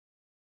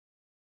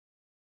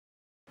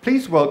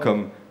Please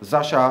welcome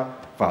Sacha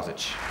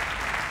Vrazic.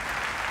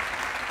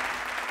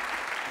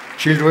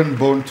 Children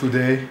born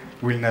today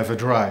will never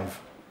drive.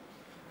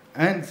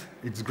 And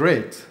it's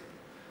great.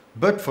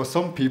 But for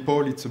some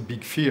people, it's a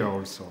big fear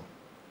also.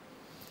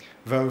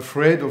 They're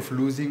afraid of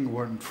losing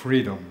one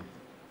freedom.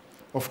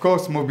 Of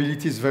course,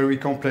 mobility is very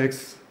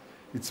complex.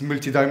 It's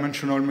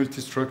multidimensional,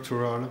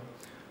 multistructural.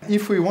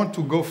 If we want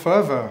to go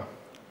further,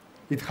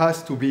 it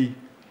has to be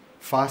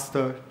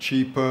faster,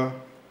 cheaper.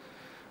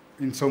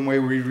 In some way,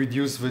 we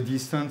reduce the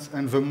distance.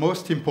 And the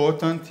most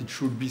important, it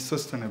should be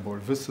sustainable.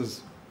 This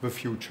is the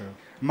future.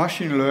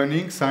 Machine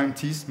learning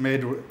scientists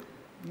made,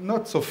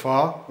 not so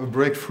far, a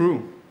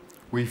breakthrough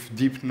with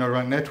deep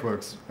neural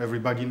networks.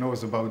 Everybody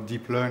knows about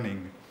deep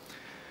learning.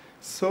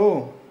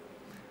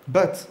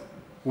 But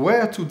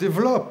where to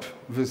develop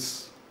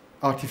this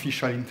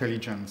artificial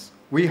intelligence?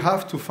 We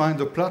have to find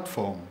a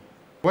platform.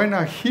 When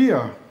I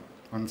hear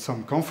on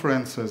some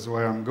conferences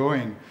where I'm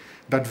going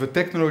that the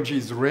technology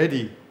is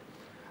ready,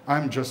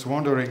 I'm just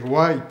wondering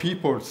why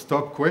people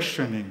stop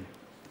questioning.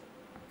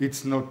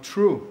 It's not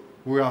true.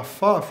 We are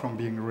far from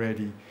being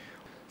ready.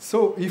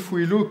 So if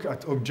we look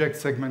at object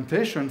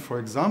segmentation, for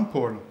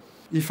example,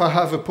 if I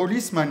have a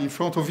policeman in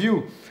front of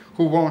you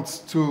who wants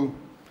to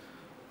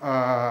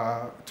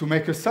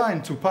make a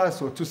sign to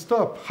pass or to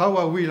stop, how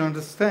I will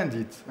understand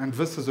it? And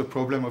this is a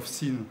problem of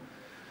scene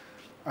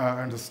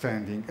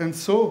understanding. And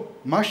so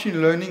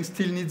machine learning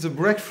still needs a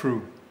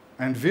breakthrough,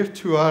 and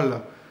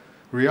virtual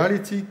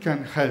reality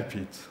can help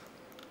it.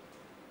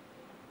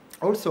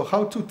 Also,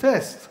 how to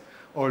test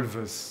all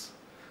this?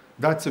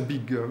 That's a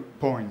big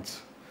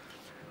point.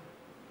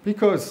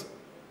 Because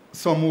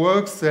some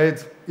work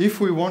said, if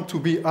we want to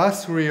be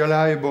as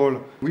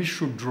reliable, we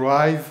should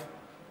drive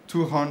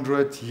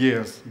 200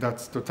 years.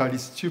 That's totally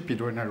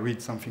stupid when I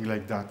read something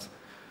like that.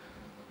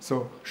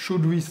 So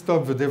should we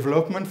stop the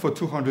development for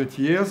 200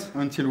 years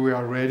until we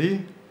are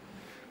ready?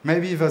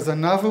 Maybe there's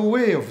another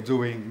way of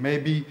doing.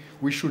 Maybe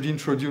we should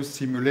introduce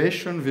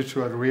simulation,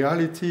 virtual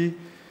reality,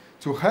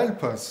 to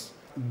help us.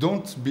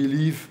 Don't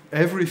believe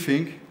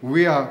everything.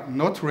 We are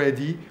not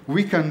ready.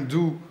 We can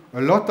do a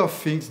lot of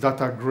things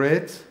that are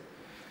great.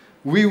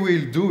 We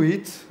will do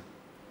it,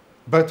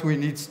 but we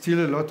need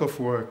still a lot of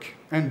work.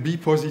 And be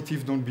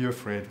positive, don't be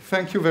afraid.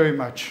 Thank you very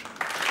much.